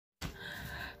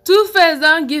Two-Face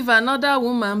don't give another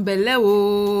woman belle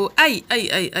o. Ay.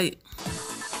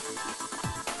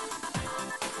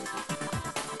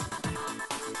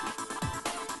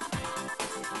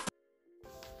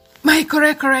 My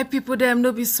correct people them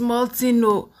no be small thing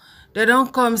o. They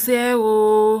don't come say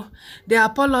oh the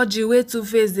apology wey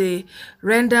Two-Face dey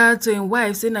render to him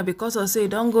wife say na because of say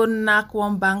don't go knack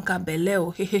one banker belle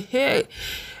o. Hey.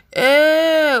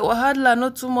 Hey, wahala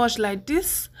not too much like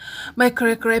this. My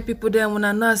correct people them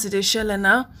una know as e dey shele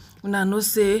now. Una know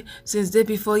say since day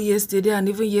before yesterday and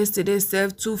even yesterday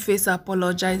sef, Two-Face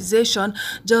apologization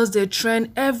just dey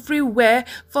trend everywhere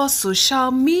for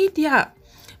social media.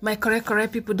 My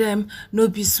correct people them no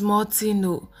be small thing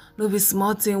o. No be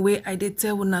small thing wey I dey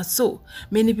tell una so.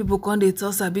 Many people come dey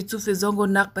tell sabi Two-Face don go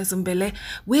knack person belle.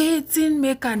 Wetin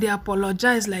make am dey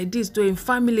apologize like this to him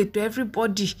family, to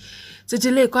everybody.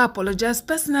 Tejele come apologize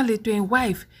personally to him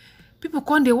wife. People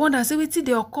come dey wonder say wetin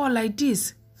dey occur like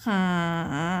this.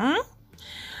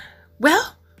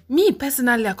 Well, me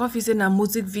personally, I can't feel say na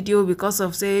music video because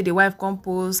of say the wife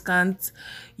compose can't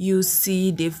you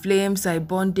see the flames I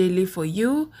burn daily for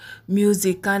you.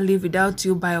 Music can't live without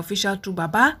you by Official True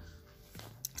Baba.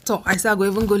 So I said I go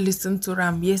even go listen to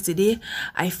Ram yesterday.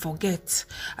 I forget.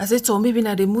 I said so maybe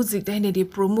na the music then they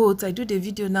promote. I do the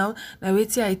video now. Now wait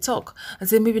till I talk. I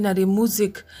said maybe na the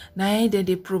music now then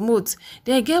they promote.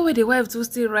 Then again where the wife to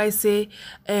still write say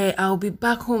I'll be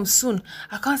back home soon.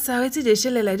 I can't say wait till they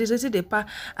share like this. Wait till they pack.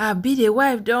 I be the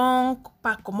wife don't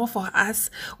pack come off for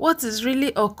us. What is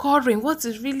really occurring? What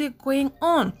is really going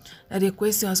on? Now the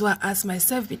questions why I ask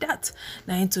myself be that.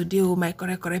 Now into deal my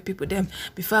correct people them.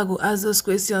 Before I go ask those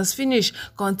questions finish,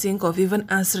 can't think of even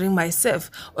answering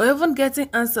myself or even getting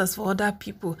answers for other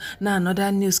people. Now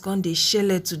another news can they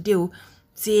share today.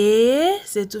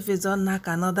 Say Two-Face don't knock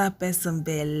another person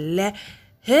belle.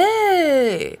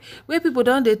 Hey, where people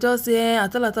don't they tell say I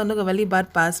tell no go very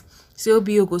bad pass. Say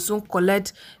Obi go soon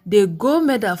collect the gold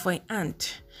medal for an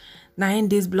aunt. Now in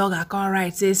this blog I can't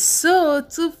write say so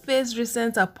Two-Face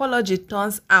recent apology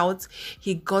turns out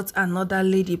he got another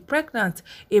lady pregnant.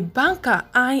 A banker,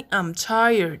 I am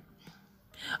tired.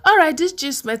 Alright, this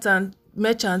gist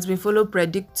merchants been follow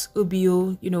predict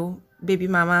Obio, baby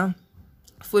mama,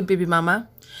 food baby mama.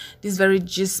 This very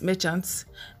gist merchants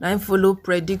now follow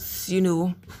predicts,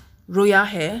 royal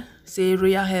hair. Say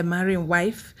royal hair marrying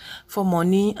wife for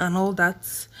money and all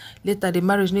that. Later the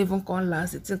marriage never even can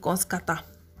last, it's can scatter.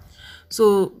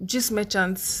 So gist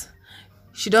merchants,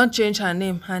 she don't change her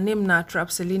name. Her name na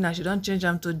Trapselina. She don't change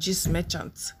them to gist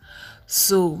merchants.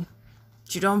 So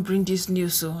she don't bring this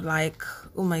news. So like,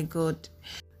 oh my god.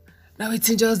 Now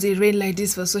it's just the rain like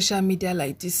this for social media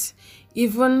like this.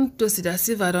 Even Tosida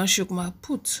Silva don't shook my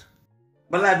put.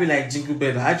 But I be like Jingle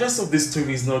Bell. I just hope this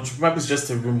story is not true. Probably it's just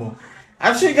a rumor.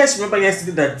 I'm sure you guys remember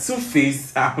yesterday that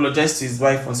Two-Face apologized to his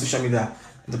wife on social media.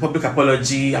 The public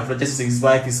apology, apologized to his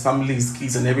wife, his family, his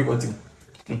kids, and everybody.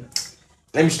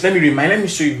 Let me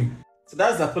show you. So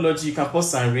that's the apology. You can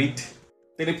pause and read.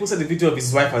 Then they posted the video of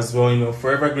his wife as well.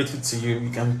 Forever grateful to you. You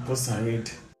can pause and read.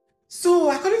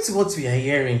 So according to what we are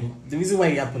hearing, the reason why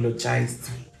he apologized,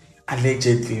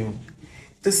 allegedly,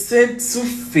 they said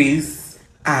Two-Face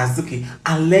has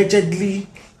allegedly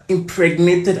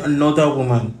impregnated another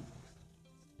woman.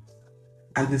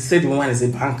 And they said the woman is a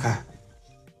banker.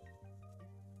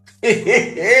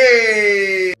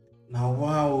 Now,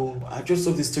 wow, I just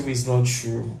hope this story is not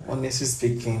true, honestly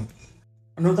speaking.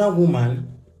 Another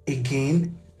woman,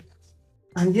 again.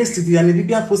 And yesterday, and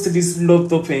Olivia posted this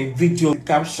loved up video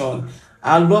caption.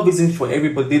 Our love isn't for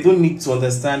everybody. They don't need to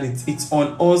understand it. It's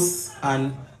on us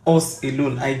and us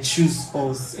alone. I choose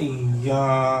us.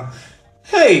 Yeah.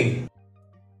 Hey.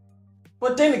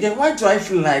 But then again, why do I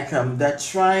feel like they're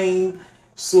trying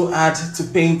so hard to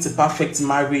paint a perfect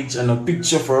marriage and a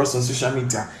picture for us on social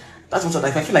media? That's what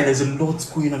I feel like there's a lot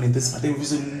going on in this matter. There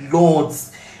is a lot.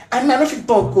 I mean, I don't feel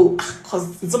talk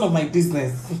because it's none of my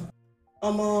business.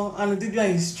 And Olivia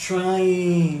is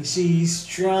trying. She is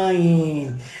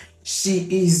trying. She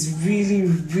is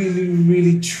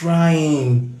really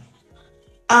trying.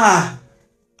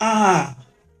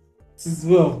 This is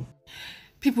well.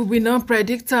 People will not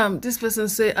predict this person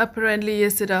say apparently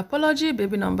yesterday apology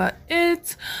baby number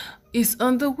 8 is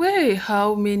on the way.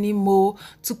 How many more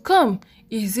to come?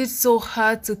 Is it so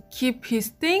hard to keep his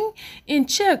thing in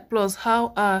check? Plus,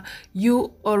 how are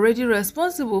you already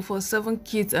responsible for 7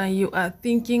 kids and you are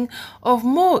thinking of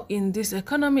more in this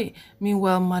economy?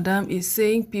 Meanwhile, madam is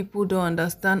saying people don't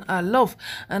understand our love.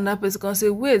 And that person can say,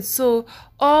 wait, so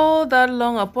all that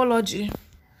long apology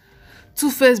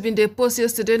Two-Face been dey post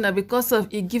yesterday na because of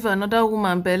he give another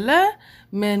woman belle,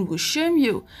 men will shame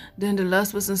you. Then the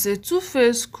last person said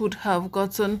Two-Face could have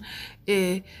gotten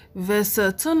a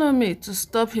vasectomy to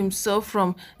stop himself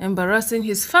from embarrassing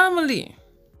his family.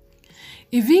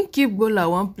 If he keep Bola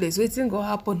one place, wetin go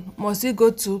happen? Must he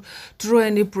go to through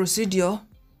any procedure?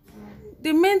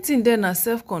 The main thing then na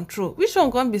self-control. Which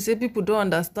one can be say people don't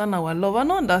understand our love? I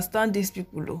don't understand these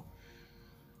people though.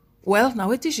 Well, now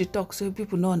wetin she talk, so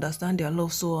people don't understand their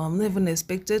love, so I'm not even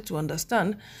expected to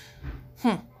understand.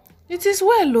 It is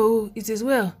well, oh, it is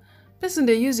well. Person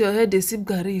they use your head, they sip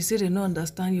garri, you say they don't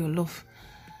understand your love.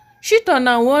 Shit on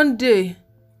her one day,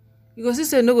 you go see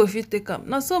say no go fit take am.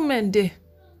 Now so men they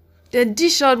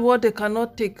dish out what they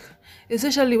cannot take,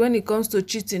 especially when it comes to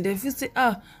cheating. They feel say,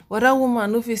 but that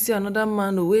woman no fit see another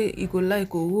man the way he go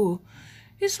like, oh.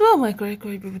 It's well, my correct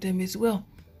people, them it's well.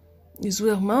 It's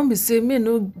well. My mom be say, me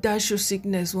no dash you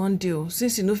sickness one day,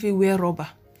 since you no fit wear rubber.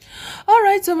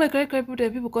 Alright, so my correct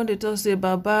people come to talk say,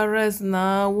 Baba, rest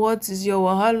now. What is your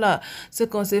wahala?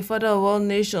 Second say, Father of all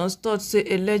nations. Third say,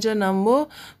 a legend and more.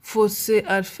 Fourth say,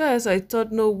 at first I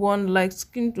thought no one liked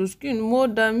skin to skin more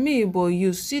than me, but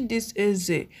you see this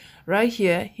Eze right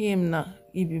here, him now,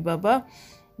 he be Baba.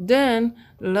 Then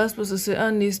the last person say,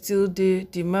 Annie still the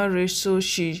marriage, so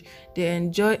they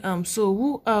enjoy so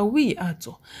who are we at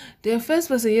all? The first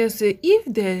person here say, if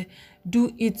they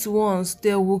do it once,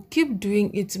 they will keep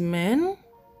doing it, men.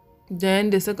 Then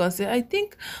the second say, I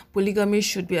think polygamy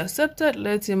should be accepted.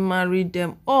 Let him marry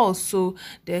them all so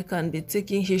they can be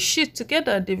taking his shit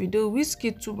together. Davido,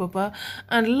 Whiskey, Baba,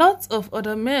 and lots of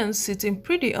other men sitting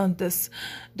pretty on this.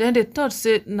 Then the third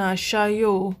said, nah,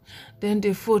 shayo. Then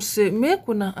the fourth say, make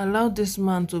una allow this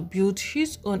man to build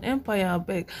his own empire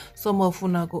back. Some of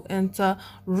una go enter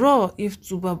raw if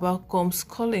Baba comes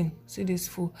calling. See this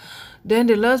fool. Then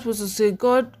the last person say,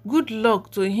 God, good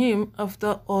luck to him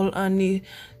after all, and he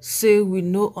say we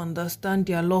no understand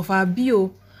their love.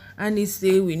 Abio, and he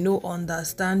say we no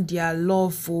understand their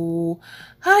love. Oh,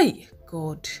 hi,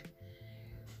 God.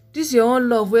 This your own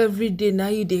love every day. Now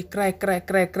you they cry.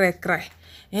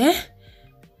 Eh?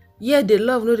 Yeah, the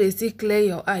love no they see clear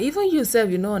your eye. Even yourself,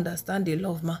 you no understand the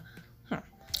love, ma.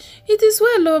 It is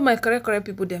well, oh, my correct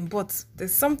people then, but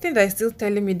there's something that is still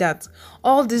telling me that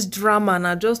all this drama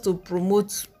now just to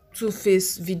promote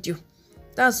Two-Face video.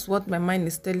 That's what my mind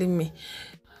is telling me.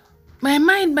 My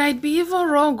mind might be even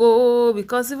wrong, oh,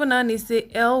 because even Annie say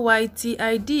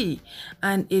LYTID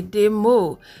and a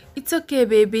demo. It's okay,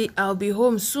 baby. I'll be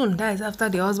home soon. That is after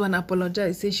the husband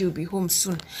apologized. Say she'll be home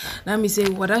soon. Now me say,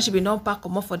 what that should be not pack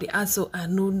come up for the answer.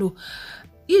 And no.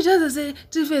 You just say,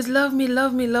 Two-Face, love me.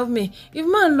 If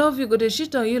man love you, go they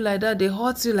shit on you like that, they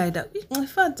hurt you like that.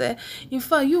 In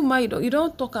fact, you might you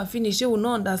don't talk and finish. You will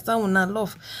not understand when I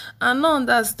love. I not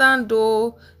understand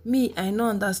though. Me, I not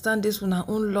understand this when I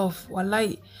own love.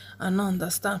 Wallahi, I not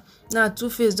understand. Now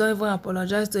Two-Face don't even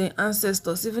apologize to his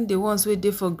ancestors, even the ones who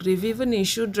did for grief, even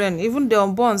his children, even the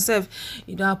unborn self.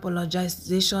 You don't apologize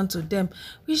to them.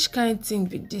 Which kind of thing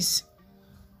be this?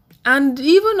 And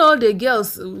even all the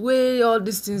girls where all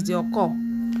these things they occur,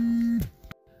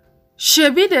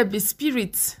 shebi they be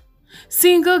spirits.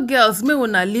 Single girls may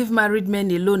wanna leave married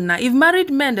men alone. Now if married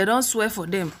men they don't swear for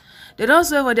them, they don't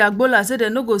swear for their gbola, say they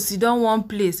no go sit down one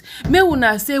place. May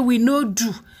una say we no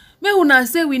do. May una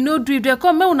say we no do. If they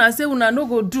come, may una say una no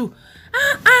go do.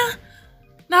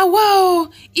 Now wow,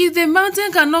 if the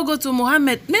mountain cannot go to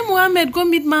Muhammad, may Muhammad go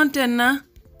meet mountain now.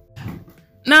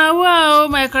 Now wow,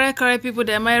 my correct people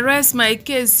there, my rest my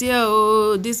case here.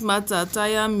 Oh, this matter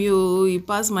tire me. Oh, it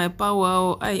pass my power.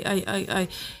 Oh, I.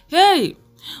 Hey,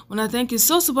 una thank you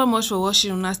so super much for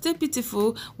watching. Una stay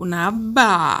beautiful. Una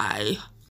bye.